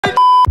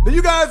And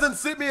you guys done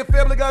sent me a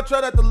Family Guy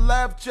tried out the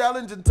laugh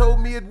challenge and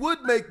told me it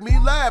would make me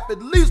laugh at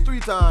least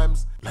 3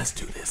 times. Let's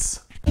do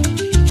this.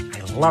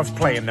 I love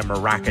playing the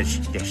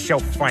maracas. They're so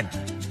fun.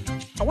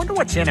 I wonder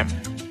what's in them.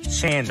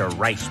 Sand or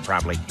rice,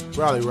 probably.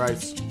 Probably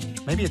rice.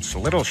 Maybe it's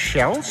little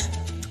shells?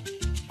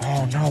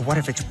 Oh, no, what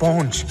if it's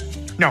bones?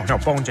 No,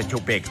 bones are too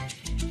big.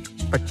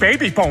 But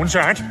baby bones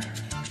aren't.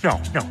 No,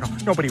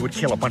 nobody would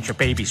kill a bunch of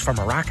babies for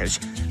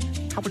maracas.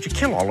 How would you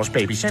kill all those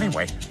babies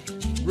anyway?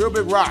 Real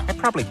big rock. I'd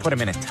probably put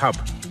them in a tub.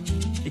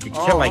 You could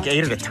kill like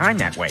 8 at a time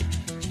that way.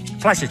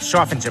 Plus, it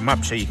softens them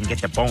up so you can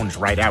get the bones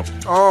right out.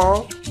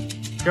 Oh.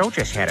 Joe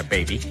just had a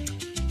baby,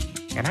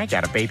 and I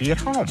got a baby at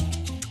home.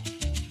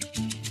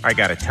 I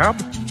got a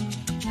tub.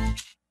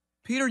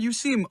 Peter, you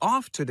seem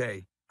off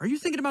today. Are you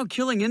thinking about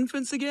killing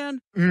infants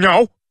again?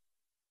 No.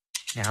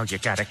 Now you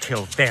gotta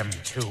kill them,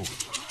 too.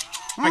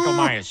 Michael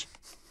Myers.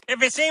 If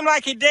it seemed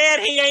like he dead,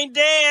 he ain't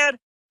dead.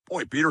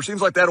 Boy, Peter,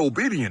 seems like that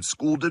obedience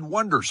school did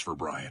wonders for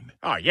Brian.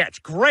 Oh, yeah, it's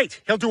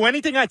great. He'll do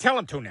anything I tell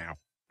him to now.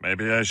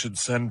 Maybe I should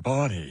send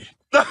Bonnie.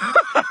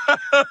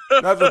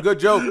 That's a good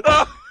joke.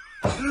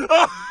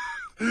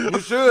 You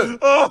should.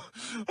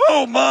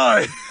 Oh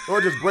my.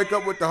 Or just break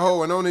up with the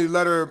hoe and only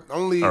let her,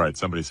 All right,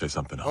 somebody say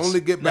something else. only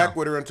get back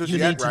with her until she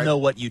You act need right. to know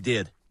what you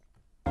did.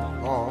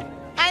 Oh.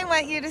 I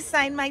want you to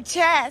sign my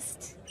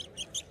chest.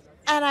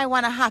 And I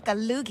want to huck a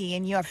loogie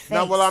in your face.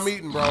 Not while I'm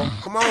eating, bro.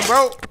 Come on,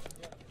 bro.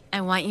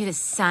 I want you to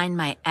sign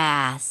my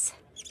ass.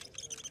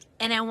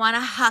 And I want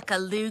to huck a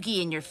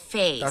loogie in your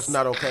face. That's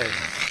not okay.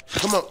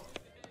 Come on.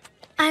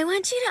 I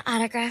want you to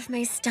autograph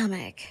my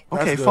stomach.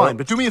 Okay, fine,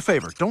 but do me a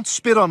favor. Don't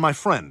spit on my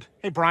friend.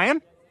 Hey, Brian,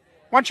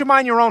 why don't you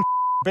mind your own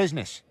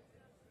business?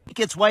 It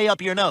gets way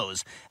up your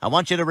nose. I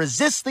want you to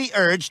resist the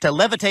urge to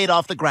levitate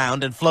off the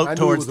ground and float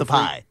towards the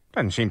pie.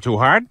 Doesn't seem too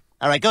hard.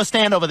 All right, go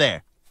stand over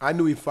there. I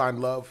knew he'd find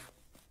love.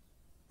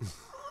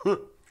 I'm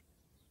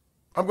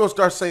going to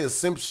start saying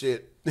simp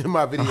shit in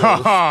my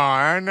videos.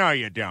 Oh, no,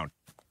 you don't.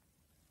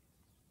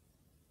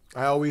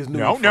 I always knew.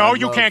 No,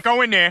 you can't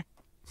go in there.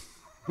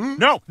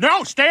 No,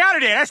 stay out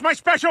of there. That's my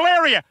special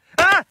area.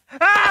 No,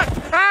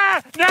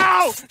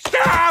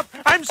 stop.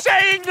 I'm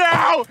saying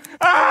no.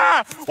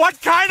 What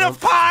kind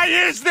of pie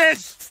is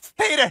this?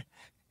 Peter,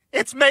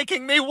 it's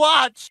making me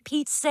watch.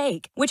 Pete's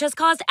Sake, which has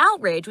caused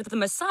outrage with the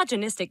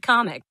misogynistic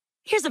comic.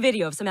 Here's a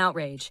video of some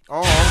outrage.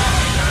 Oh.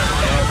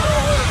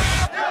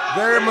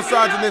 Very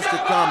misogynistic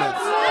comments.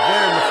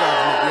 Very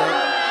misogynistic,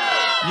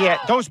 Yeah,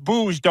 those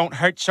boos don't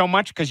hurt so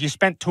much because you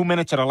spent 2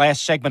 minutes of the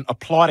last segment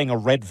applauding a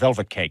red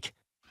velvet cake.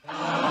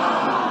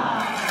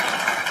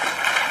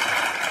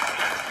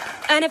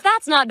 And if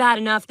that's not bad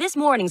enough, this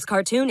morning's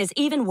cartoon is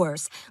even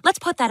worse. Let's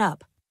put that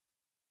up.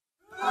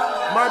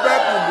 My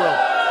bathroom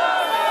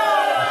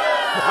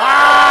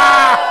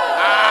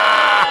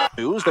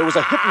broke. News, there was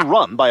a hit and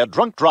run by a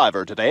drunk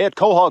driver today at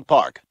Quahog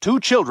Park.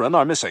 2 children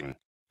are missing.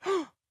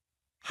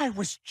 I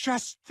was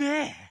just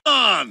there.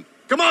 Come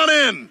on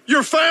in.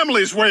 Your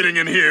family's waiting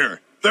in here.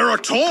 There are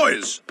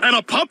toys and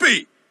a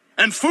puppy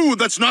and food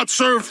that's not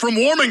served from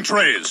warming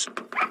trays.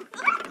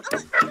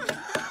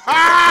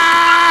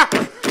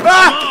 Come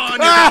on,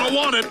 you're gonna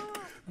want it.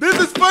 This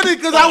is funny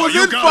because I was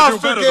in foster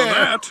foster care. care. Than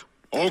that.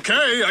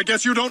 Okay, I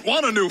guess you don't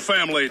want a new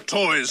family,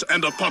 toys,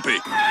 and a puppy.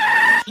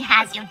 He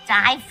has you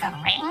dive for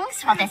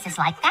rings? Well, this is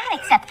like that,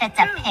 except it's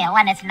a pill,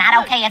 and it's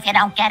not okay if you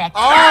don't get it.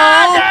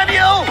 Oh, damn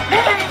you!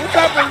 What's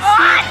happening?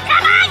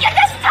 Come on, you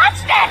just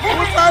touched it!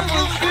 What's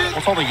happening?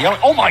 What's all the yelling?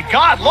 Oh my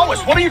God,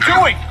 Lois, what are you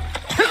doing?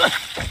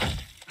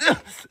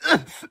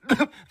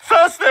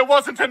 First there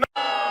wasn't enough.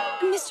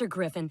 Mr.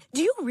 Griffin,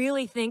 do you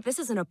really think this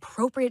is an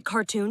appropriate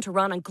cartoon to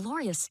run on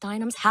Gloria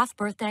Steinem's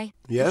half-birthday?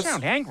 Yes. You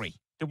sound angry.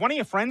 Did one of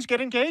your friends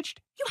get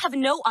engaged? You have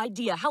no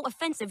idea how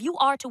offensive you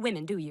are to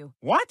women, do you?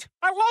 What?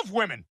 I love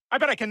women. I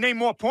bet I can name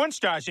more porn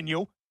stars than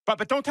you.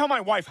 But don't tell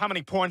my wife how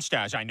many porn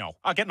stars I know.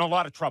 I'll get in a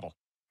lot of trouble.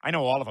 I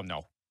know all of them,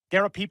 though.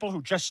 There are people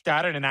who just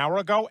started an hour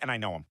ago, and I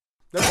know them.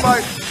 That's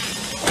like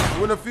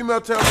when a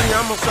female tells me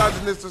I'm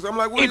misogynistic, I'm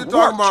like, what are you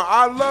talking about?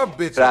 I love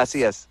bitches.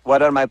 Gracias.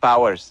 What are my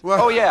powers? What?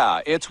 Oh,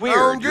 yeah, it's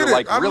weird. You're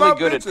like really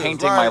good at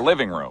painting my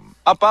living room.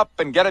 Up,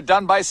 and get it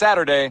done by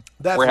Saturday.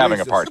 We're having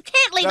a party. You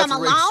can't leave him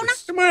alone.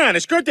 Come on,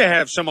 it's good to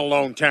have some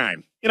alone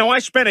time. You know, I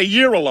spent a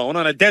year alone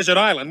on a desert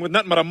island with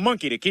nothing but a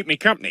monkey to keep me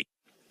company.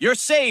 You're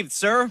saved,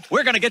 sir.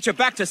 We're gonna get you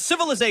back to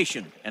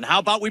civilization. And how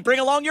about we bring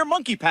along your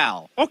monkey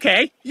pal?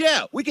 Okay.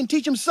 Yeah, we can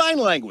teach him sign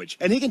language,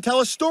 and he can tell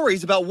us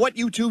stories about what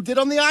you two did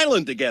on the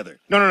island together.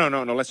 No.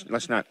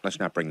 Let's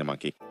not bring the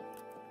monkey.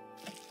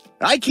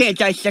 I can't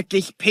dissect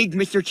this pig,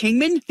 Mr.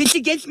 Kingman. It's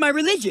against my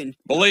religion.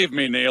 Believe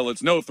me, Neil,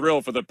 it's no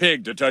thrill for the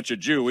pig to touch a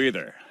Jew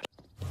either.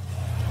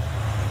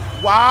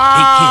 Wow.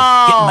 Hey,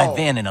 kid, get in my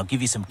van and I'll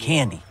give you some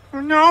candy.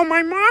 No,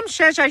 my mom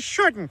says I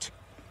shouldn't.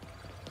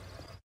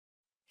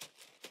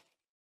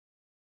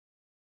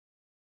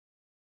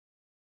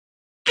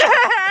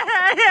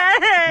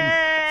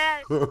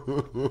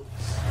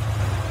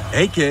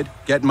 Hey, kid,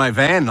 get in my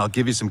van and I'll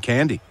give you some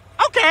candy.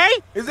 Okay.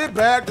 Is it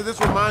bad that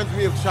this reminds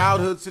me of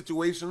childhood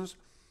situations?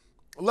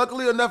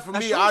 Luckily enough for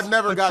me, I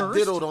never got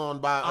diddled on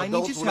by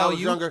adults when I was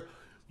younger.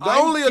 The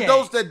only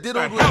adults that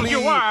diddled with me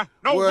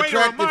No were waiter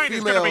of attractive mine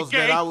is gonna be females gay.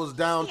 that I was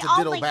down to The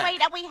diddle only back.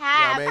 waiter we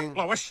have. You know what I mean?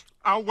 Lois,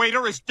 our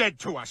waiter is dead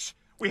to us.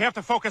 We have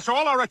to focus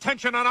all our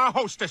attention on our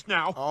hostess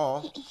now.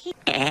 Oh.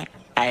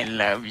 I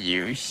love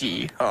you,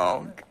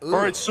 She-Hulk. All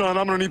right, son,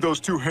 I'm gonna need those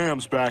 2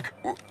 hams back.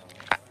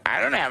 I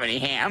don't have any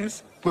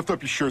hams. Lift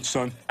up your shirt,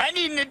 son. I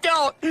need an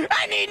adult.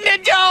 I need an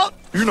adult.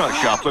 You're not a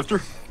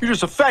shoplifter. You're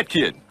just a fat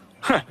kid.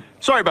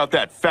 Sorry about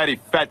that, fatty.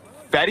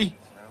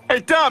 Hey,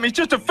 Tom, he's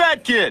just a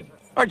fat kid.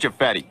 Aren't you,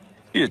 fatty?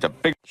 He's just a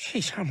big...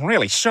 Jeez, I'm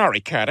really sorry,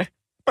 Carter.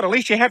 But at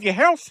least you have your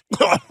health.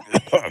 You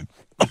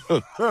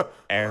know,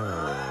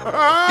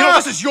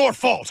 this is your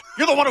fault.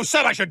 You're the one who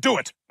said I should do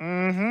it.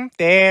 Mm-hmm.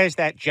 There's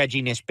that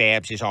judginess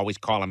Babs is always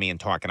calling me and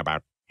talking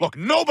about. Look,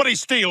 nobody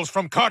steals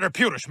from Carter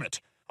Pewterschmidt.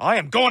 I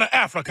am going to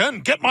Africa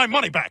and get my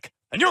money back.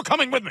 And you're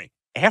coming with me.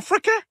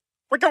 Africa?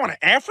 We're going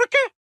to Africa?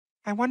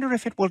 I wonder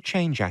if it will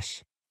change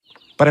us.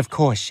 But of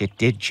course, it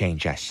did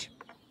change us.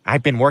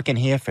 I've been working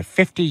here for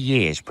 50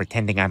 years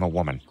pretending I'm a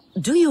woman.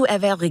 Do you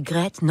ever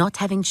regret not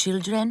having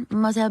children,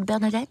 Mother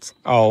Bernadette?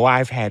 Oh,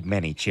 I've had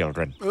many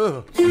children.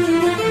 Transvestite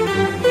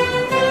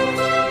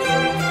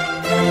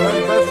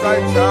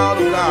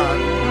child of God.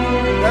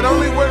 That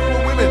only works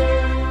for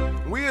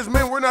women. We as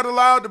men, we're not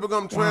allowed to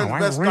become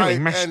transvestite really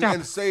messed up.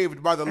 and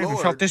saved by the I haven't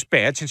Lord. felt this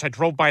bad since I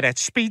drove by that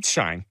speed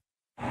sign.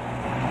 It's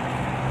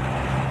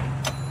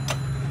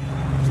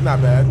not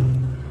bad.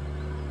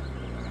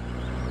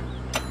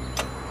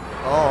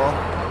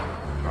 Oh.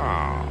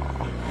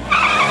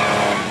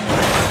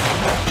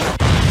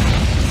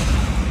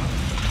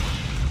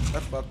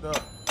 That's fucked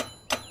up.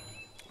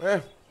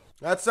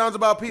 That sounds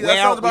about Pete. That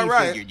sounds about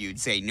right. We figured you'd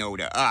say no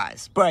to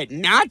us, but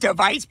not to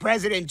Vice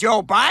President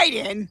Joe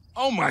Biden.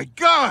 Oh my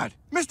God,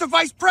 Mr.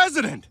 Vice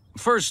President!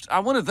 First, I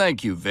want to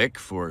thank you, Vic,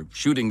 for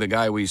shooting the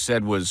guy we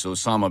said was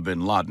Osama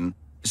bin Laden.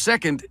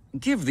 Second,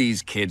 give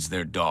these kids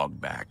their dog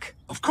back.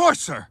 Of course,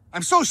 sir.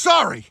 I'm so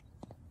sorry.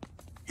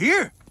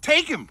 Here,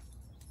 take him.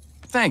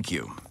 Thank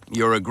you.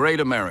 You're a great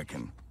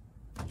American.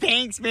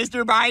 Thanks,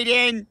 Mr.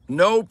 Biden.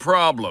 No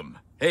problem.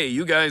 Hey,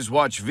 you guys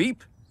watch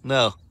Veep?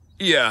 No.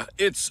 Yeah,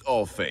 it's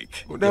all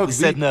fake. He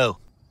said no.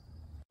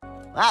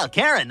 Wow,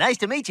 Karen, nice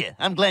to meet you.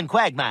 I'm Glenn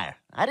Quagmire.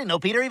 I didn't know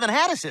Peter even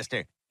had a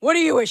sister. What are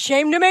you,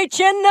 ashamed of me,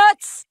 Chin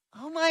Nuts?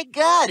 Oh my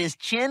God, his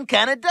chin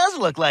kind of does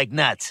look like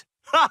nuts.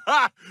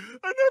 I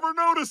never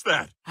noticed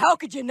that. How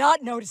could you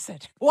not notice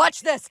it?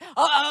 Watch this.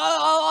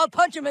 I'll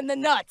punch him in the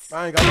nuts.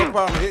 I ain't got no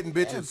problem hitting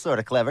bitches. That's sort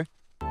of clever.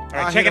 All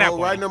right, check it out,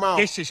 right in the mouth.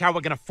 This is how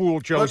we're going to fool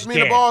Joe's Punch me in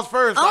the dad. balls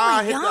first. Oh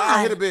I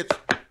my hit a bitch.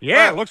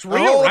 Yeah, it looks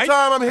real, the whole right?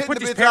 time I'm I hitting put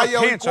the this bitch, pair I of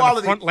yell pants on the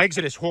equality. front legs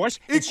of his horse.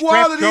 And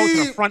strapped Joe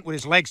to the front with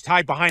his legs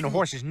tied behind the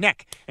horse's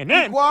neck. And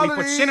then we put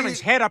Equality.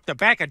 Cinnamon's head up the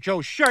back of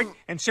Joe's shirt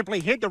and simply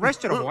hid the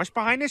rest of the horse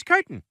behind his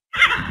curtain.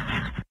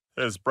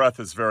 His breath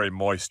is very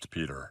moist,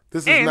 Peter.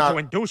 This is And not. to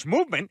induce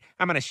movement,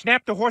 I'm going to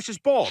snap the horse's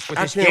balls with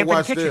I this can't dampened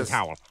watch kitchen this.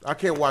 towel. I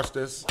can't watch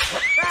this.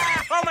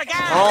 Oh my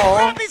God!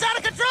 Oh. He's out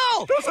of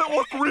control! Doesn't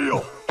look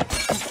real.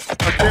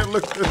 I can't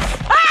look at this.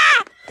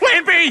 Ah!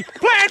 Plan B!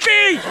 Plan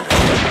B!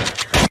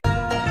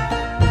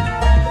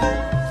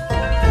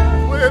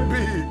 Plan B.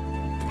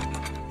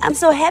 I'm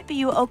so happy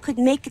you all could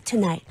make it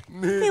tonight.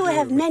 We will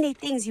have many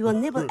things you will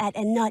nibble at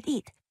and not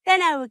eat.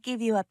 Then I will give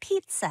you a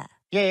pizza.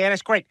 Yeah,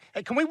 that's great.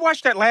 Hey, can we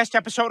watch that last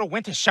episode of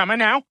Winter Summer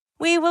now?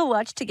 We will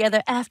watch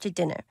together after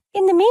dinner.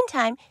 In the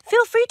meantime,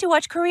 feel free to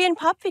watch Korean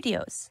pop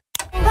videos.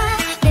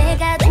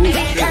 Damn,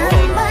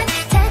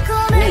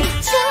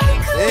 bitches.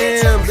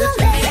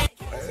 Hey.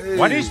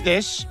 What is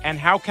this, and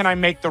how can I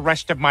make the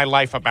rest of my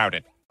life about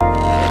it?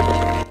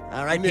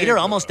 All right, Peter,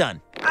 almost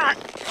done.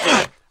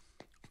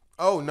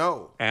 Oh,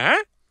 no. Huh?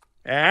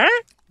 Huh?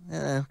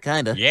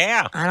 Kinda.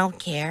 Yeah. I don't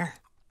care.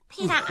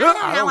 Peter, I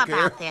don't I know don't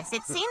care. about this.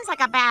 It seems like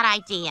a bad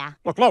idea.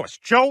 Look, Lois,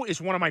 Joe is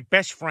one of my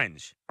best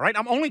friends. All right?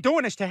 I'm only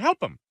doing this to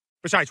help him.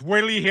 Besides, wait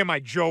till you hear my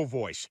Joe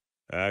voice.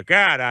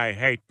 God, I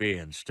hate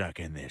being stuck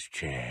in this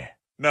chair.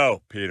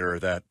 No, Peter,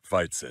 that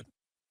fights it.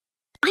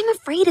 I'm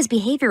afraid his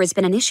behavior has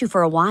been an issue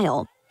for a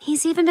while.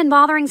 He's even been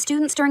bothering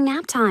students during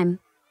nap time.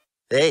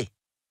 Hey,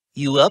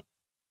 you up?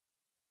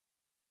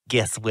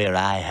 Guess where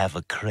I have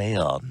a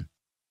crayon?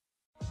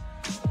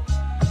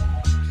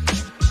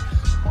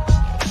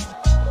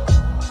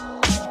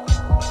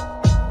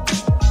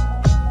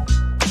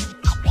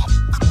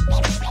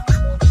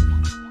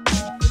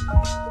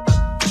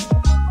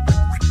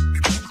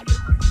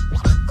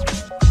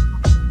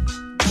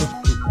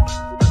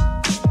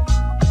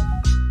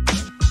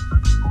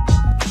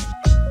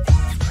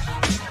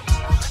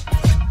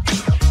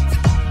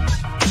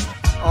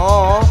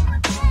 Oh.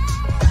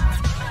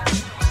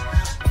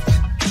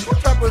 What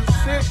type of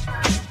shit?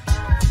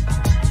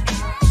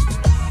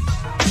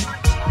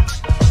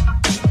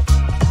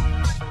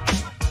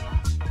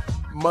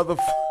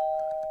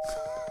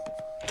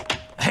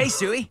 Hey,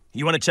 Suey,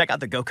 you want to check out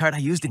the go-kart I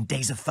used in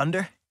Days of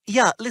Thunder?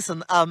 Yeah,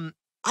 listen,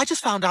 I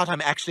just found out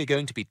I'm actually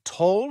going to be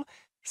tall,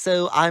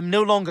 so I'm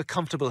no longer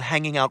comfortable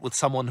hanging out with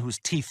someone whose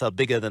teeth are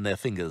bigger than their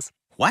fingers.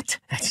 What?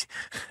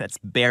 That's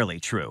barely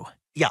true.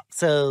 Yeah,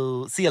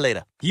 so see you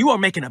later. You are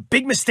making a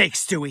big mistake,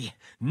 Stewie.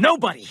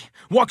 Nobody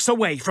walks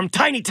away from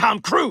Tiny Tom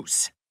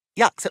Cruise.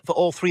 Yeah, except for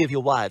all 3 of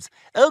your wives.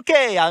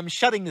 Okay, I'm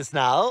shutting this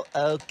now.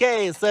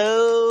 Okay,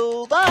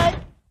 so bye.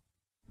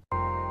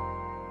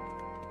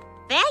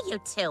 There you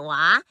two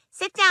are.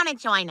 Sit down and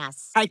join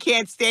us. I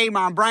can't stay,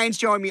 Mom. Brian's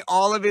showing me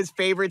all of his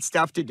favorite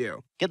stuff to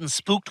do. Getting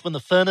spooked when the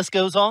furnace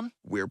goes on?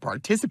 We're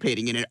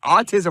participating in an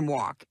autism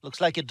walk.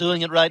 Looks like you're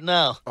doing it right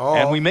now. Oh.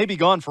 And we may be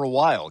gone for a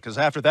while, because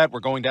after that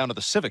we're going down to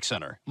the Civic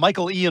Center.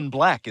 Michael Ian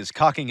Black is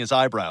cocking his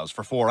eyebrows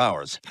for 4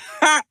 hours.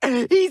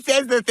 He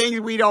says the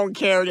things we don't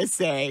care to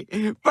say.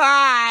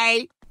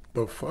 Bye!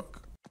 The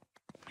fuck?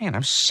 Man,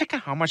 I'm sick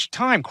of how much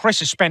time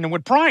Chris is spending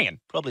with Brian.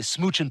 Probably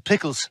smooching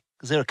pickles,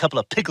 because they're a couple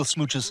of pickle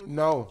smoochers.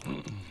 No.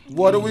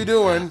 What are we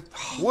doing?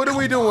 What are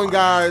we doing,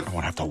 guys? I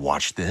won't have to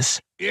watch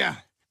this. Yeah,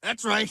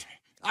 that's right.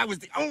 I was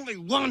the only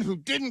one who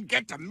didn't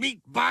get to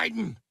meet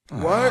Biden.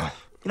 What?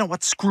 You know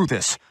what? Screw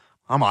this.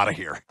 I'm out of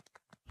here.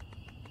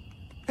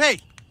 Hey,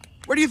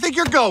 where do you think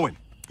you're going?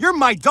 You're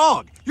my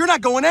dog. You're not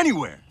going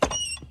anywhere.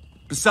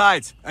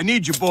 Besides, I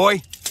need you,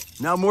 boy.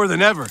 Now more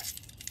than ever.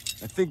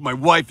 I think my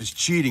wife is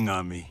cheating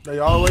on me. They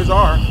always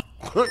are.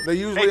 They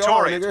usually Hey,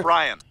 Tori, are, it's nigga.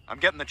 Brian. I'm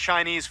getting the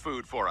Chinese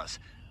food for us.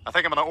 I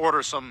think I'm gonna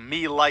order some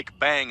me-like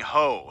bang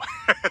ho.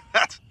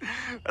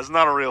 That's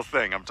not a real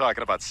thing. I'm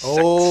talking about 6.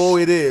 Oh,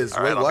 it is.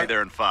 All right, I'll be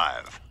there in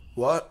 5.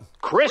 What?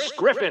 Chris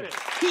Griffin.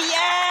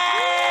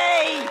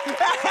 Yay!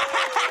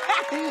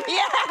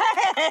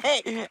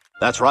 Yay!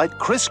 That's right,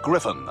 Chris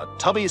Griffin, a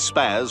tubby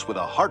spaz with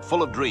a heart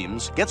full of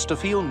dreams, gets to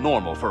feel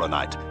normal for a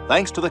night,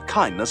 thanks to the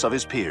kindness of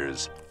his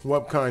peers.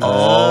 What kindness?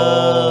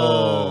 Oh.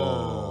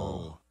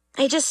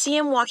 I just see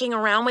him walking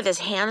around with his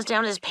hands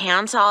down his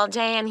pants all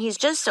day, and he's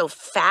just so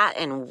fat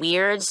and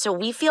weird, so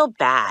we feel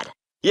bad.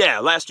 Yeah,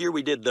 last year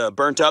we did the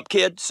burnt up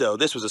kid, so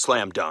this was a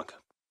slam dunk.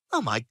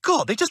 Oh my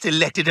God, they just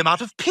elected him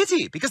out of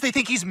pity because they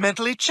think he's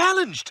mentally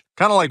challenged.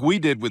 Kind of like we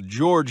did with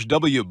George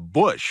W.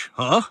 Bush,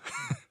 huh?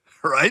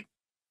 Right?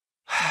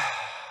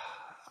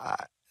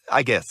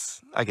 I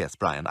guess,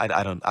 Brian.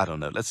 I don't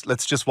know.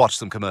 Let's just watch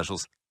some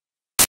commercials.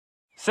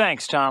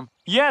 Thanks, Tom.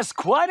 Yes,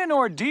 quite an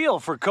ordeal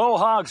for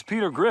Quahog's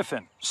Peter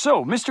Griffin.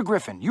 So, Mr.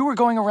 Griffin, you were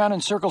going around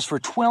in circles for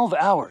 12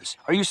 hours.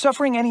 Are you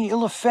suffering any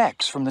ill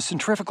effects from the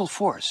centrifugal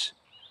force?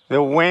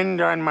 The wind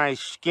on my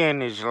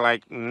skin is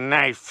like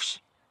knives.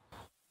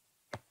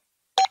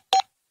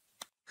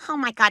 Oh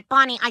my God,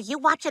 Bonnie, are you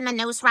watching the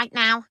news right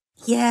now?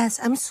 Yes,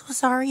 I'm so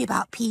sorry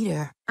about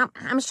Peter.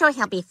 I'm sure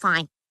he'll be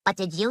fine. But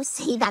did you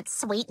see that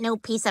sweet new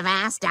piece of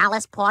ass,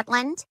 Dallas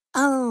Portland?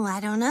 Oh, I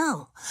don't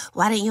know.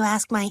 Why don't you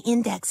ask my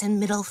index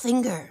and middle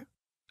finger?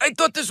 I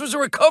thought this was a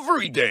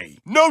recovery day.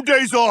 No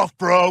days off,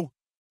 bro.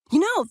 You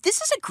know, this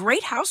is a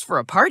great house for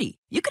a party.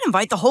 You can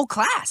invite the whole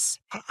class.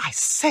 I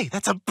say,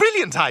 that's a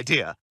brilliant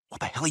idea. What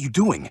the hell are you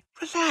doing?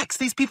 Relax,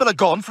 these people are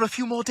gone for a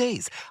few more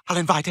days. I'll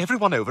invite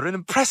everyone over and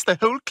impress the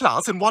whole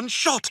class in one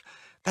shot.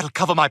 That'll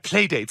cover my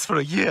play dates for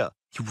a year.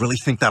 You really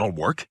think that'll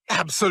work?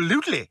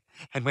 Absolutely.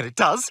 And when it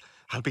does,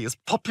 I'll be as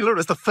popular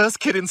as the first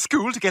kid in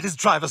school to get his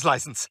driver's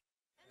license.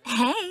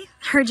 Hey,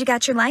 heard you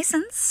got your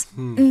license.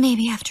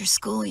 Maybe after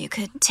school you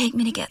could take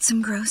me to get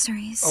some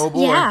groceries. Oh,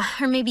 boy. Yeah,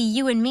 or maybe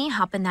you and me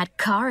hop in that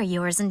car of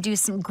yours and do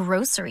some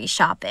grocery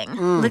shopping.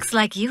 Looks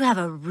like you have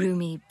a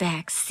roomy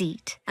back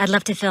seat. I'd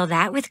love to fill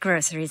that with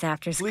groceries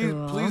after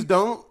school. Please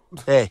don't.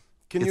 Hey,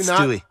 Can it's you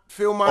not Stewie.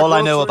 fill my All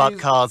I know about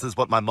groceries? cars is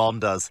what my mom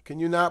does. Can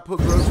you not put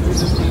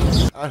groceries in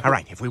me? All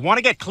right, if we want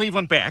to get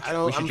Cleveland back,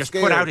 we should I'm just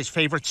scared. put out his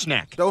favorite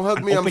snack. Don't hug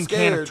an me, I'm open can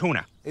scared, of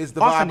tuna. is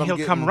the Often vibe I'm he'll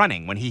come getting.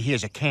 running when he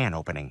hears a can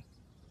opening.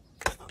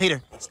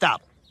 Peter,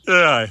 stop.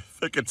 Yeah, I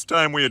think it's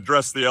time we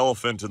address the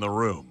elephant in the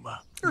room.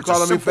 There's a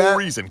calling me simple fat?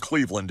 reason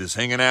Cleveland is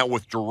hanging out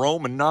with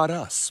Jerome and not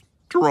us.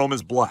 Jerome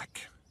is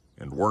black,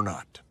 and we're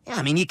not. Yeah,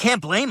 I mean, you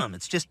can't blame them.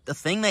 It's just a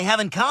thing they have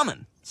in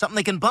common. Something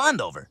they can bond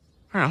over.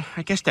 Well,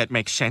 I guess that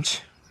makes sense.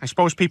 I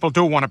suppose people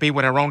do want to be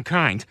with their own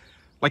kind.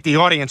 Like the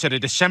audience at a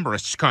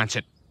Decemberists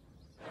concert.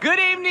 Good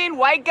evening,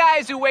 white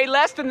guys who weigh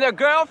less than their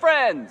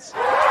girlfriends.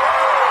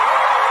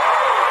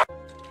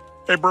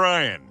 Hey,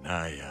 Brian,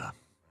 I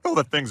know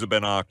that things have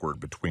been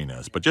awkward between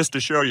us, but just to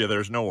show you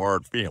there's no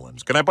hard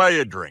feelings, can I buy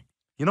you a drink?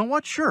 You know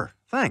what? Sure.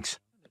 Thanks.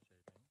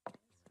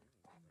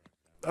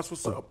 That's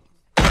what's up.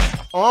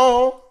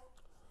 Oh.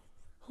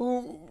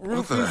 Who roofies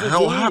What the a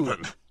hell dude?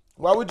 happened?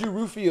 Why would you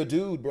roofie a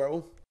dude,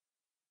 bro?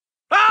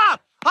 Ah!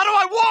 How do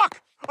I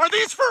walk? Are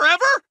these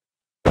forever?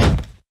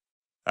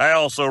 I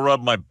also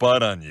rubbed my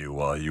butt on you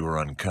while you were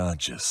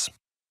unconscious.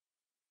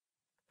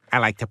 I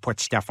like to put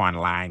stuff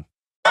online.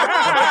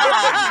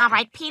 All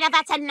right, Peter,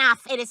 that's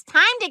enough. It is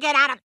time to get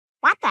out of...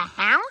 What the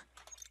hell?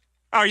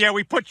 Oh, yeah,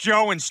 we put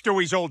Joe in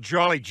Stewie's old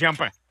jolly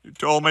jumper. You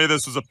told me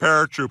this was a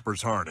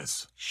paratrooper's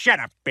harness. Shut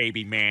up,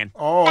 baby man.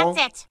 Oh.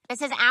 That's it.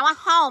 This is our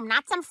home,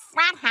 not some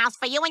frat house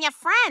for you and your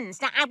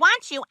friends. Now, I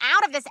want you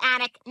out of this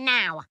attic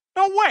now.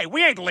 No way,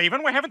 we ain't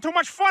leaving. We're having too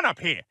much fun up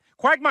here.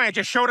 Quagmire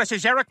just showed us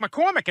his Eric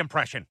McCormick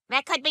impression.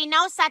 There could be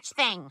no such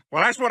thing.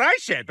 Well, that's what I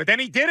said, but then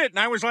he did it, and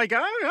I was like, oh,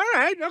 all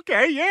right,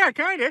 okay, yeah,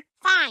 kinda.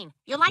 Fine.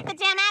 You like the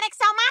damn attic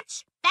so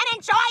much? Then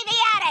enjoy the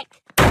attic.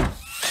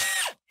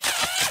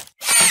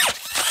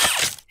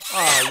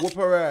 Ah, whoop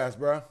her ass,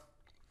 bro.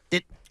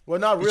 Well,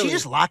 not really. Did she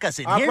just lock us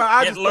in here?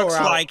 It looks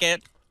like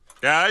it.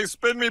 Guys,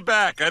 spin me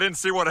back. I didn't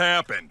see what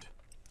happened.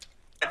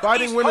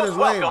 Fighting women is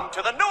lame. Welcome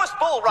to the newest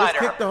bull rider,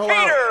 kick the hoe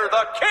Peter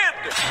the Kid.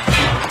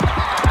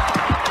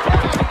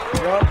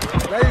 Well,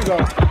 there you go.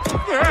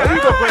 There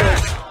you go,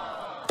 Chris.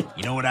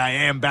 You know what I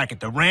am back at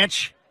the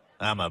ranch?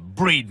 I'm a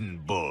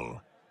breeding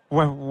bull.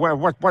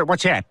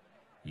 What's that?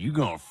 You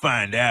gonna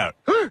find out.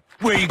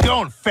 Where you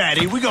going,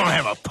 fatty? We gonna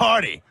have a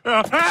party.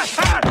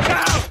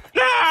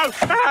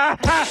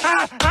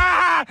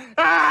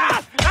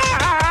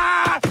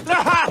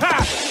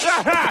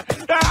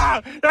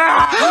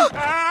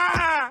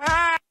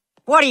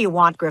 What do you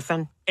want,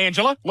 Griffin?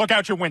 Angela, look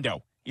out your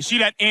window. You see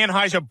that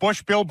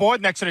Anheuser-Busch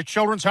billboard next to the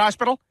Children's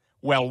Hospital?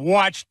 Well,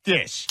 watch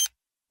this.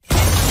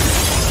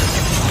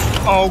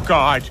 Oh,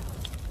 God.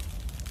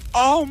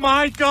 Oh,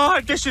 my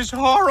God, this is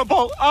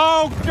horrible.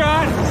 Oh,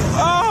 God.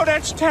 Oh,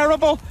 that's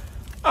terrible.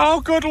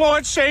 Oh, good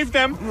Lord, save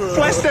them.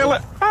 Bless their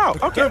Oh,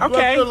 okay,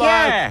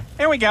 yeah.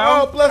 Here we go.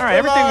 Oh, bless all right,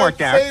 everything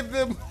worked out. Save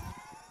them.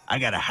 I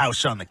got a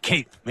house on the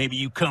Cape. Maybe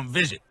you come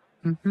visit.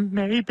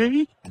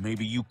 Maybe.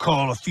 Maybe you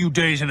call a few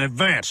days in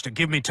advance to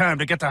give me time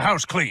to get the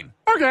house clean.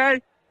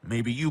 Okay.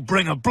 Maybe you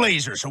bring a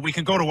blazer so we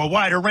can go to a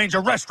wider range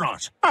of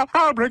restaurants.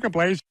 I'll bring a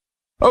blazer.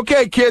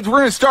 Okay, kids, we're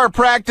gonna start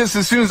practice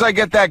as soon as I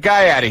get that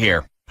guy out of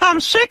here. I'm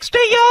 60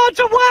 yards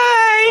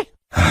away!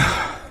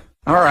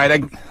 All right,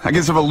 I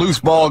guess if a loose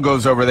ball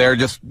goes over there,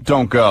 just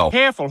don't go.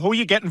 Careful who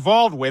you get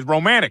involved with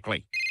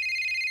romantically.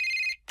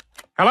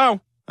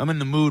 Hello? I'm in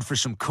the mood for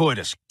some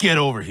coitus. Get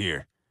over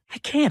here. I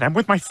can't. I'm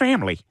with my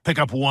family. Pick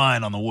up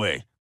wine on the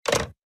way.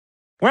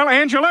 Well,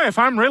 Angela, if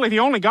I'm really the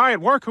only guy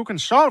at work who can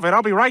solve it,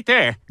 I'll be right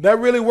there. That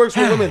really works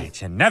for women.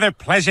 It's another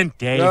pleasant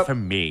day for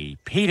me,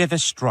 Peter the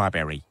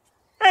Strawberry.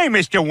 Hey,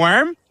 Mr.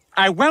 Worm.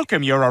 I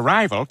welcome your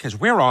arrival, because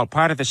we're all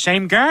part of the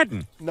same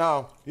garden.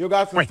 No, you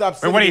got to stop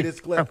sending me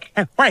this clip.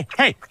 Wait,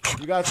 hey.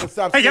 You got to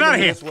stop Hey, get out sending of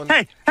me here. this one.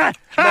 Hey.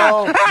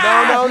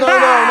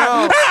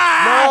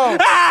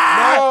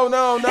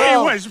 No. He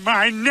was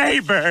my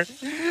neighbor,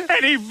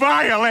 and he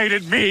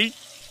violated me.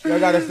 You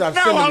gotta stop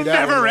now sending I'll me that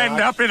never one, end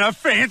up in a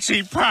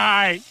fancy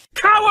pie.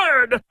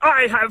 Coward!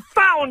 I have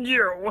found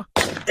you!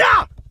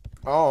 Yeah!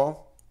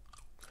 Oh.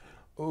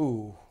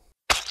 Ooh.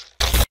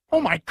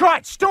 Oh, my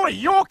God, Stewie,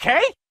 you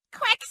okay?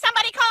 Quick,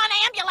 somebody call an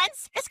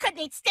ambulance. This could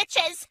need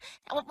stitches.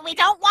 We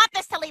don't want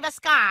this to leave a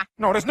scar.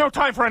 No, there's no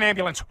time for an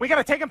ambulance. We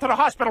gotta take him to the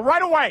hospital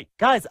right away.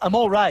 Guys, I'm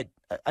all right.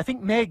 I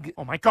think Meg...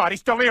 Oh, my God,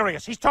 he's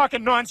delirious. He's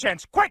talking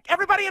nonsense. Quick,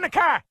 everybody in the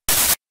car.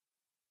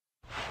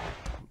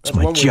 It's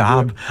my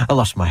job. I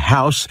lost my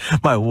house.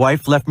 My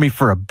wife left me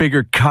for a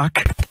bigger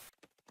cock.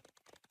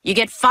 You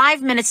get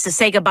 5 minutes to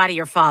say goodbye to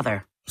your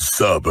father.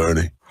 Sup,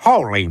 Ernie?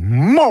 Holy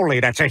moly,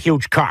 that's a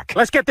huge cock.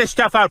 Let's get this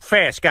stuff out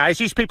fast, guys.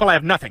 These people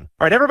have nothing.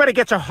 All right, everybody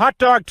gets a hot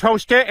dog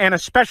toaster and a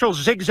special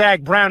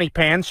zigzag brownie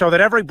pan so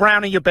that every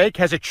brownie you bake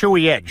has a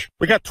chewy edge.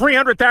 We got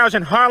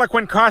 300,000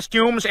 Harlequin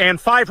costumes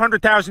and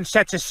 500,000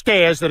 sets of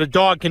stairs that a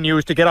dog can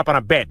use to get up on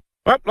a bed.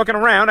 Well, looking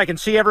around, I can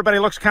see everybody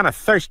looks kind of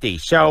thirsty,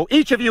 so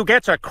each of you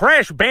gets a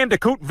Crash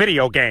Bandicoot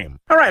video game.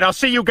 All right, I'll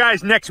see you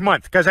guys next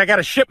month, because I got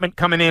a shipment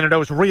coming in of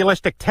those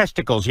realistic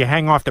testicles you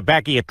hang off the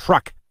back of your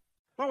truck.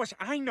 Lois,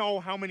 I know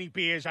how many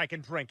beers I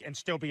can drink and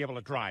still be able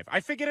to drive.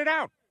 I figured it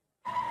out.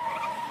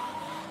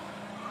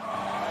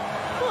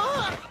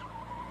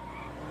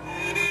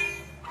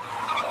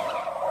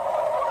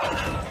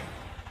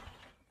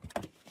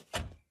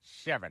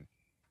 Seven.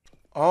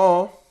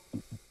 Oh.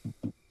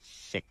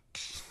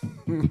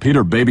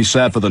 Peter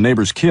babysat for the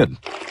neighbor's kid.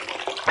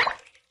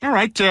 All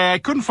right, I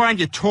couldn't find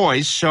your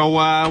toys, so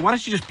why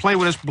don't you just play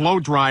with this blow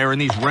dryer and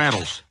these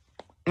rattles?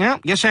 Well,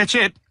 guess that's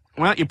it.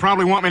 Well, you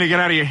probably want me to get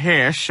out of your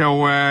hair,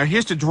 so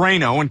here's the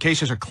Drano in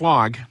case there's a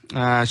clog.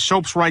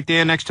 Soap's right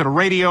there next to the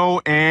radio,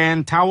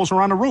 and towels are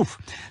on the roof.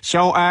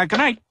 So, good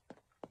night.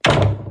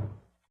 On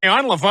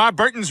LeVar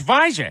Burton's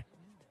visor.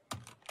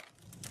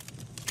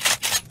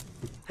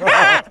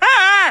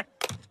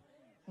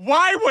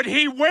 Why would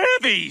he wear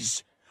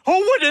these? Who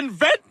would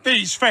invent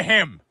these for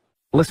him?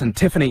 Listen,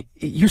 Tiffany,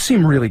 you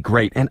seem really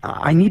great, and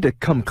I need to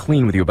come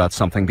clean with you about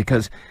something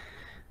because,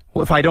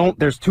 well, if I don't,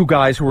 there's two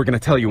guys who are going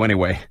to tell you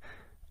anyway.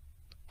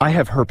 I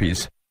have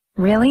herpes.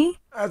 Really?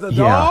 As a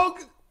dog?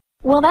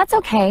 Well, that's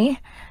okay.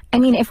 I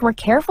mean, if we're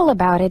careful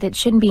about it, it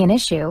shouldn't be an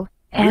issue.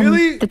 And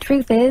really? The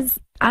truth is,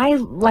 I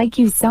like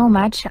you so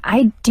much,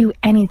 I'd do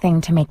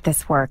anything to make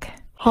this work.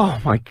 Oh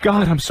my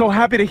God, I'm so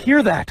happy to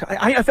hear that.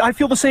 I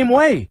feel the same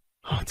way.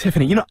 Oh,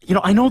 Tiffany, you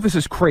know, I know this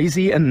is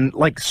crazy and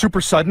like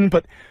super sudden,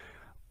 but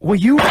will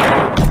you?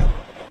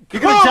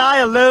 You're gonna die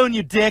alone,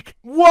 you dick.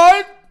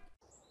 What?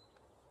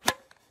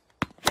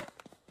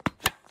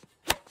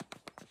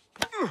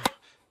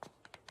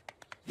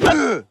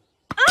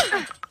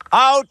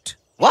 Out.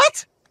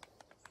 What?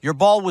 Your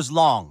ball was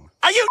long.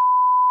 Are you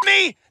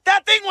me?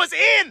 That thing was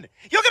in.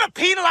 You're gonna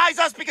penalize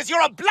us because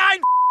you're a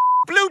blind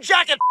blue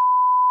jacket.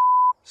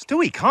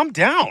 Stewie, calm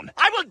down.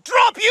 I will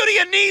drop you to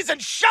your knees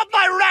and shove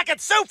my racket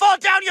so far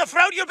down your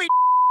throat you'll be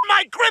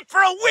my grip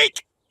for a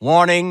week.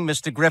 Warning,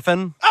 Mr.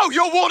 Griffin. Oh,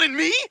 you're warning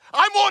me?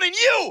 I'm warning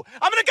you!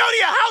 I'm gonna go to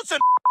your house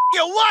and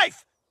your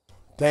wife!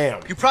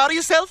 Damn. You proud of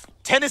yourself?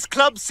 Tennis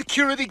club,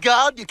 security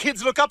guard, your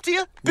kids look up to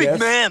you? Big Yes.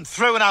 man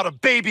throwing out a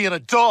baby and a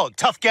dog.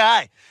 Tough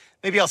guy.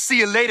 Maybe I'll see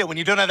you later when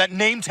you don't have that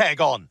name tag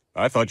on.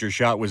 I thought your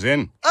shot was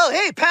in. Oh,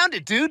 hey, pound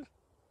it, dude.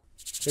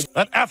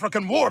 That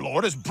African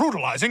warlord is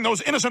brutalizing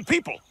those innocent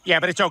people.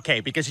 Yeah, but it's okay,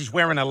 because he's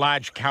wearing a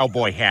large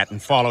cowboy hat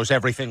and follows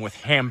everything with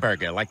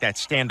hamburger, like that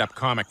stand-up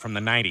comic from the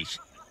 90s.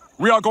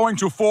 We are going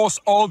to force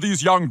all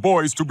these young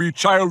boys to be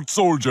child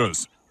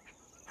soldiers.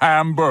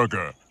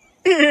 Hamburger.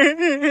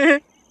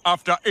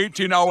 After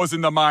 18 hours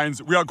in the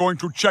mines, we are going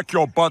to check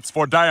your butts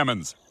for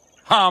diamonds.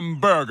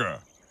 Hamburger.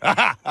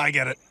 Aha, I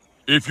get it.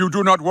 If you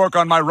do not work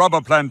on my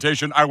rubber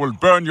plantation, I will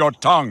burn your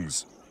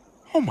tongues.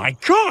 Oh, my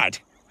God.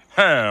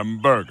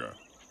 Hamburger.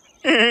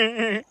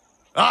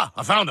 Ah,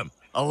 I found him.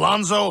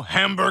 Alonzo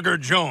Hamburger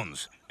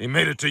Jones. He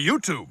made it to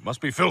YouTube.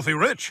 Must be filthy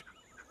rich.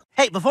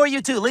 Hey, before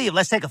you two leave,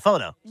 let's take a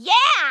photo. Yeah,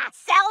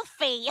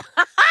 selfie.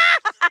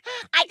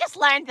 I just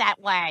learned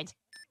that word.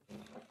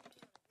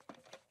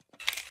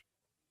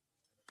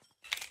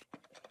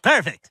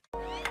 Perfect.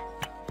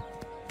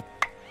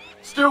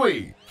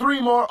 Stewie, 3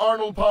 more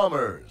Arnold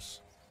Palmers.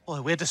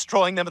 Boy, we're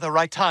destroying them at the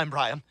right time,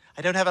 Brian.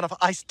 I don't have enough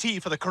iced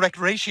tea for the correct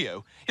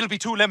ratio. It'll be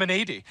too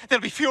lemonade-y. They'll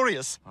be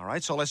furious. All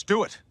right, so let's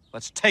do it.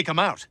 Let's take them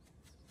out.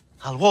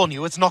 I'll warn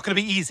you, it's not going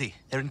to be easy.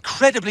 They're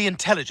incredibly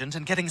intelligent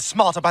and getting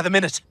smarter by the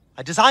minute.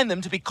 I designed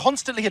them to be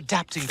constantly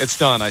adapting. It's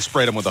done. I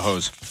sprayed them with the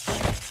hose.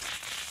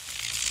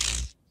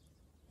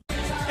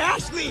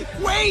 Ashley,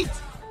 wait!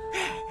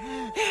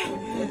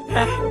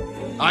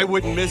 I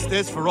wouldn't miss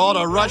this for all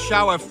the rush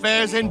hour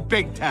fairs in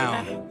Big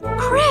Town.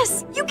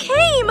 Chris, you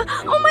came!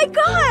 Oh my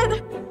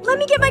God! Let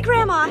me get my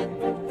grandma.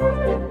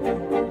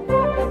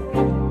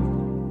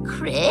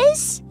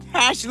 Chris?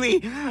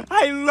 Ashley,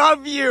 I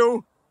love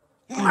you!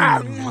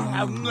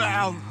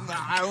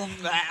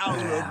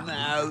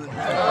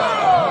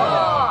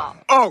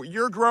 Oh,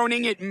 you're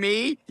groaning at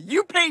me?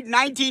 You paid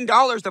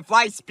 $19 to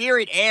fly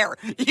Spirit Air.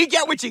 You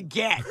get what you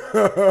get.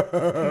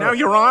 Now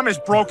your arm is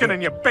broken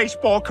and your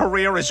baseball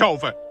career is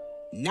over.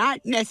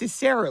 Not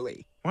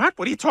necessarily. What?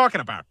 What are you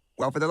talking about?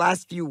 Well, for the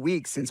last few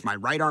weeks, since my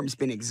right arm's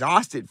been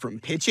exhausted from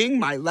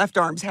pitching, my left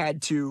arm's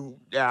had to,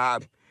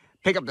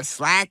 pick up the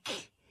slack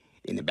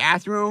in the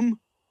bathroom.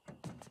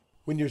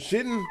 When you're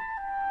shitting,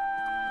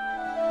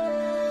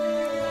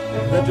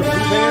 let your free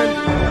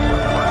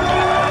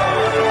hand.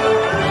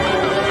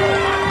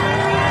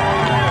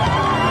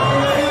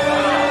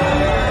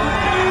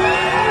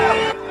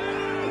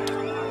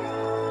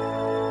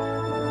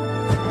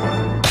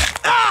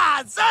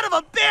 Ah, son of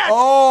a bitch!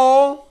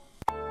 Oh!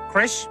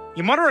 Chris,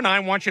 your mother and I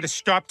want you to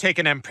stop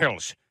taking them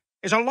pills.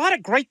 There's a lot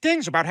of great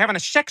things about having a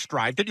sex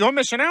drive that you're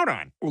missing out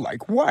on.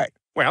 Like what?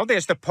 Well,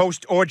 there's the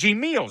post-orgy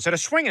meals at a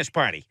swingers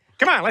party.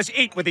 Come on, let's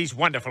eat with these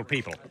wonderful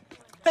people.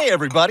 Hey,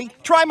 everybody.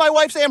 Try my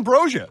wife's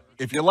ambrosia.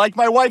 If you like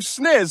my wife's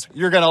sniz,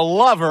 you're going to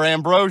love her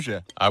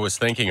ambrosia. I was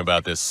thinking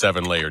about this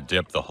 7-layer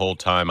dip the whole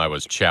time I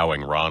was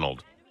chowing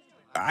Ronald.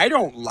 I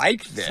don't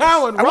like this.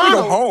 Chowing I want to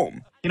go Ronald?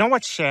 home. You know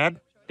what's sad?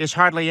 There's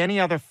hardly any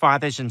other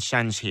fathers and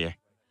sons here.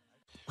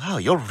 Wow,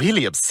 you're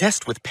really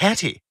obsessed with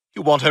Patty.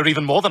 You want her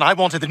even more than I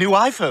wanted the new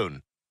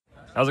iPhone.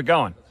 How's it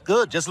going?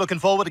 Good, just looking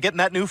forward to getting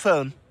that new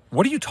phone.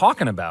 What are you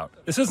talking about?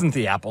 This isn't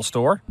the Apple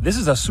Store. This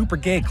is a super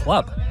gay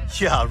club.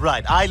 Yeah,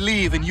 right. I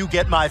leave and you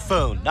get my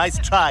phone. Nice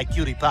try,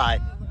 cutie pie.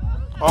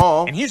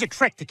 Oh. And here's a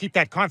trick to keep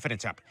that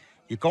confidence up.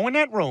 You go in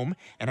that room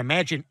and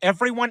imagine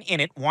everyone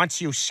in it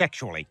wants you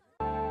sexually.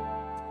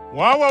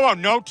 Whoa, whoa, whoa.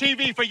 No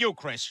TV for you,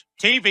 Chris.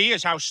 TV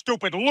is how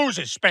stupid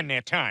losers spend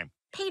their time.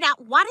 Peter,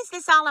 what is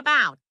this all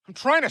about? I'm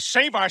trying to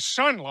save our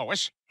son,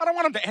 Lois. I don't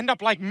want him to end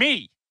up like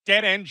me.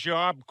 Dead-end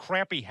job,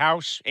 crappy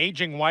house,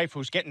 aging wife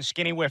who's getting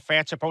skinny where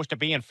fat's supposed to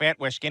be and fat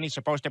where skinny's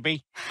supposed to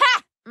be.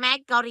 Ha!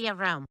 Meg, go to your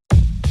room.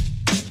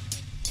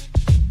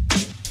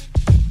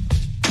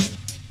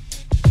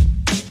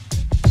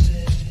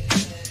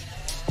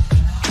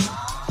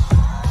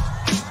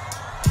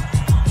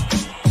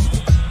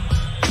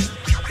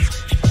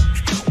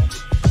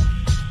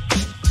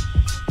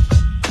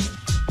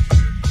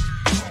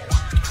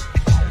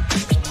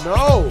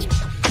 No.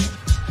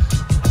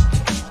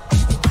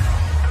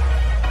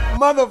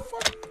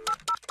 Motherfucker.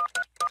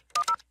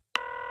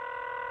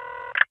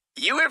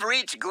 You have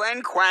reached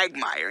Glenn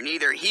Quagmire.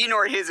 Neither he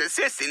nor his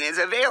assistant is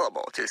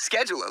available. To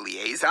schedule a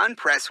liaison,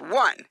 press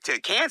 1. To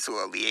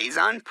cancel a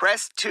liaison,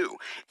 press 2.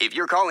 If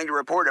you're calling to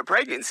report a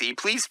pregnancy,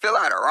 please fill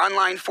out our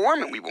online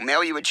form and we will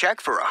mail you a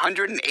check for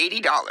 $180.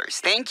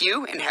 Thank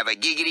you and have a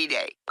giggity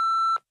day.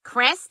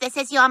 Chris, this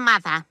is your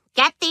mother.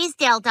 Get these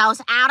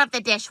dildos out of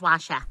the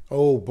dishwasher.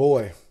 Oh,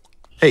 boy.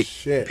 Hey,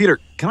 Shit. Peter,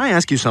 can I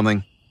ask you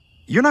something?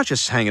 You're not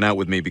just hanging out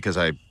with me because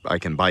I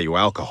can buy you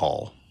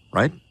alcohol,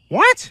 right?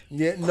 What?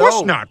 Yeah, Of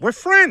course not. We're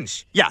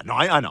friends. Yeah, no,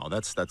 I know.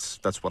 That's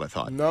what I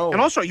thought. No.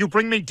 And also, you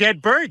bring me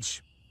dead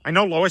birds. I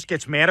know Lois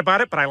gets mad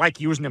about it, but I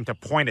like using them to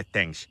point at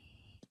things.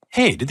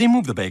 Hey, did they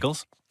move the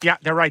bagels? Yeah,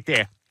 they're right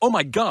there. Oh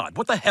my God,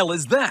 what the hell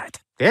is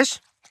that? This?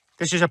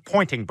 This is a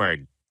pointing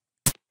bird.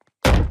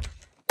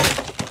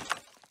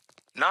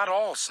 Not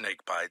all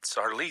snake bites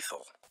are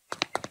lethal.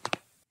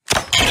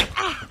 There!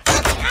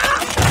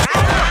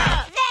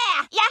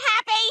 You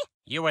happy?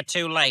 You were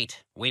too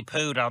late. We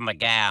pooed on the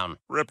gown.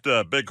 Ripped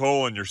a big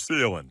hole in your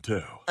ceiling,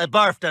 too. I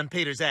barfed on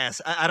Peter's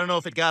ass. I don't know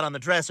if it got on the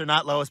dress or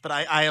not, Lois, but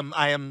I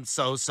am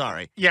so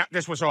sorry. Yeah,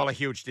 this was all a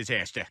huge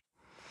disaster.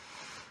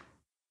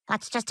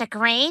 Let's just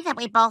agree that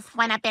we both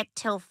went a bit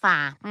too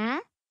far, hmm?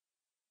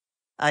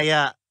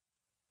 I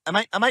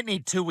might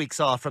need 2 weeks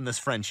off from this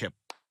friendship.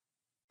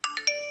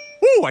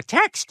 Ooh, a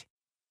text.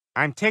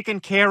 I'm taking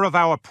care of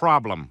our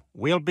problem.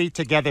 We'll be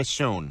together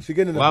soon. She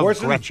getting an Love,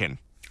 abortion? Gretchen.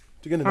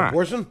 She getting an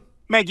abortion?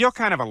 Meg, you're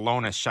kind of a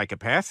loner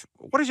psychopath.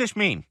 What does this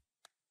mean?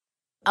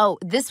 Oh,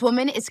 this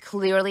woman is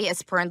clearly a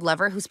spurned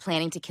lover who's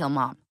planning to kill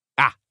Mom.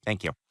 Ah,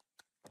 thank you.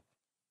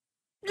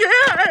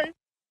 Yeah!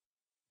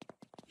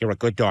 You're a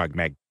good dog,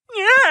 Meg.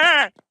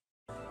 Yeah!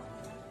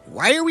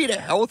 Why are we at a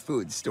health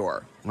food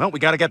store? Well, we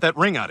gotta get that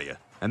ring out of you.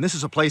 And this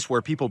is a place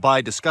where people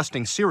buy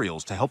disgusting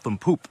cereals to help them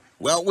poop.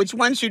 Well, which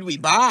one should we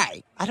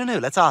buy? I don't know,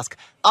 let's ask.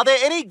 Are there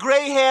any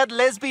gray-haired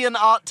lesbian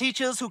art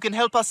teachers who can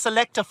help us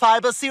select a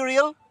fiber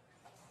cereal?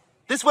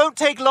 This won't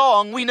take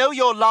long. We know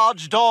your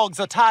large dogs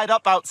are tied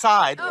up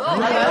outside.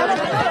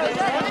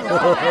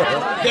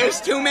 There's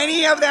too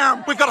many of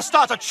them. We've got to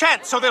start a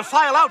chant so they'll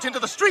file out into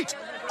the street.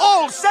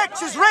 All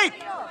sex is rape!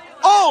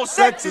 All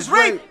sex is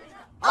rape!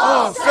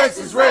 All sex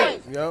is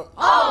rape! Yep.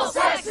 All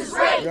sex is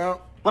rape!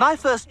 Yep. When I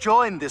first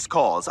joined this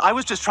cause, I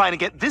was just trying to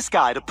get this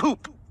guy to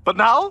poop. But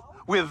now,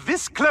 we're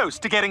this close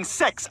to getting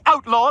sex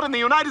outlawed in the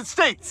United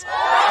States.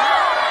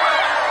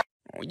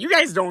 You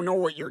guys don't know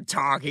what you're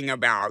talking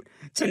about.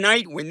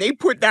 Tonight, when they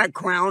put that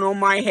crown on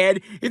my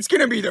head, it's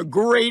gonna be the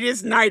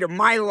greatest night of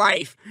my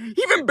life.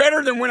 Even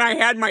better than when I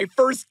had my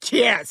first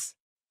kiss.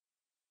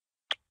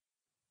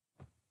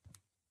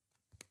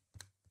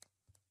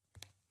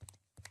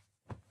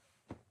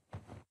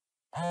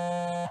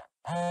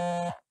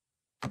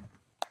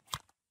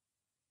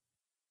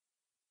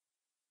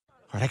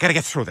 All right, I gotta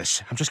get through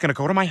this. I'm just gonna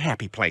go to my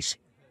happy place.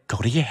 Go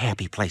to your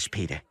happy place,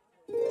 Peter.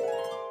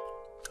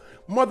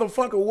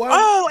 Motherfucker, what?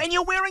 Oh, and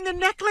you're wearing the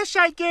necklace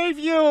I gave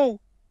you.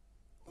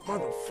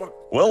 Motherfucker.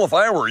 Well, if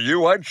I were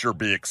you, I'd sure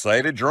be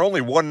excited. You're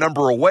only one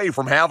number away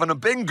from having a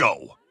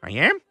bingo. I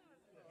am?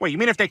 Wait, you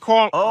mean if they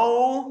call...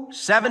 Oh,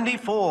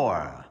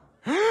 74.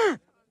 Bingo!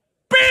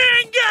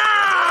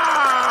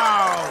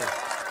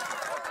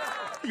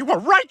 You were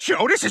right,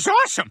 Joe. This is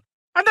awesome.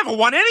 I've never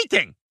won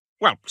anything.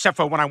 Well, except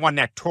for when I won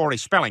that Tory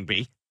spelling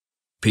bee.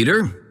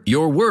 Peter,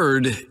 your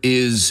word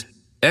is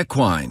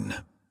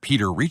equine.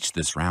 Peter reached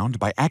this round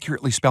by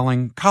accurately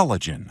spelling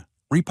collagen,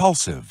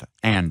 repulsive,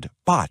 and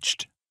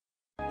botched.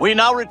 We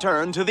now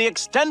return to the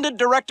extended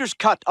director's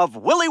cut of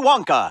Willy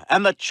Wonka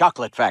and the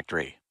Chocolate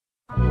Factory.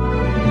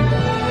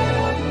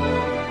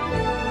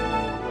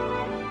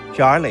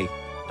 Charlie,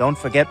 don't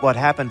forget what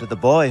happened to the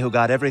boy who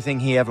got everything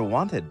he ever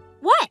wanted.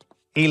 What?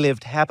 He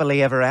lived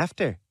happily ever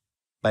after,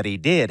 but he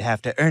did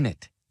have to earn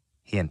it.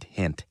 Hint,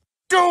 hint.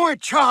 Do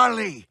it,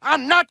 Charlie!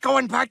 I'm not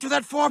going back to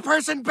that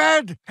 4-person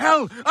bed!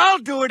 Hell, I'll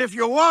do it if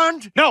you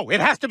want! No,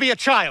 it has to be a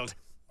child.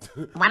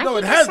 What No,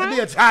 it has to be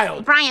a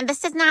child. Brian,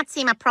 this does not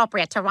seem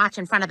appropriate to watch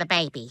in front of the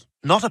baby.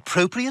 Not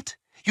appropriate?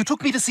 You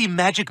took me to see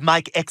Magic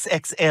Mike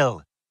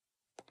XXL.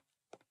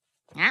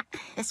 Yep,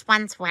 this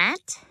one's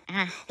wet.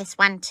 This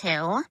one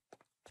too.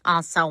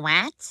 Also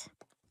wet.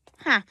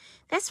 Huh,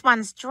 this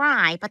one's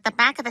dry, but the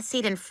back of the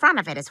seat in front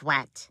of it is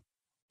wet.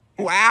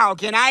 Wow,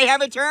 can I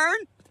have a turn?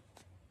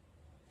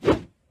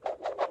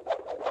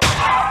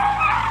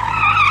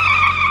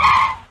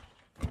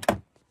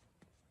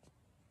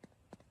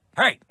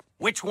 Hey,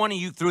 which one of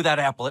you threw that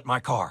apple at my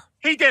car?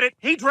 He did it.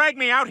 He dragged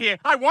me out here.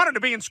 I wanted to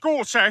be in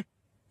school, sir.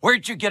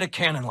 Where'd you get a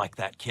cannon like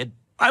that, kid?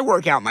 I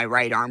work out my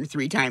right arm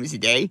 3 times a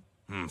day.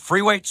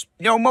 Free weights?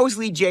 No,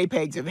 mostly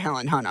JPEGs of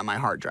Helen Hunt on my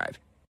hard drive.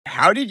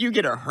 How did you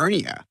get a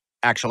hernia?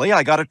 Actually,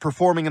 I got it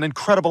performing an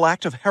incredible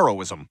act of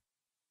heroism.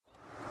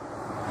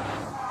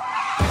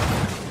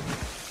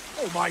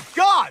 Oh my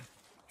God!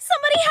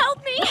 Somebody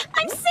help me!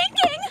 I'm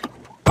sinking!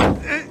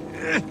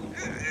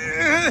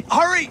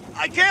 Hurry!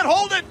 I can't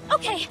hold it!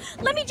 Okay,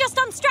 let me just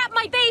unstrap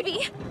my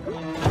baby.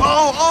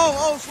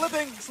 Oh,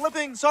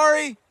 slipping,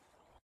 sorry.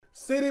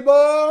 City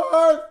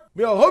boys!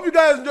 Yo, hope you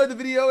guys enjoyed the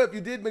video. If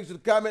you did, make sure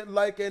to comment,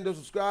 like, and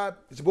subscribe.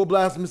 It's your boy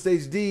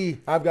BlastphamousHD.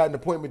 I've got an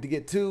appointment to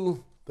get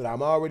to that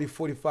I'm already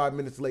 45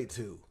 minutes late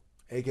to.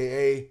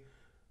 AKA,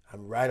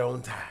 I'm right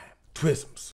on time. Twisms.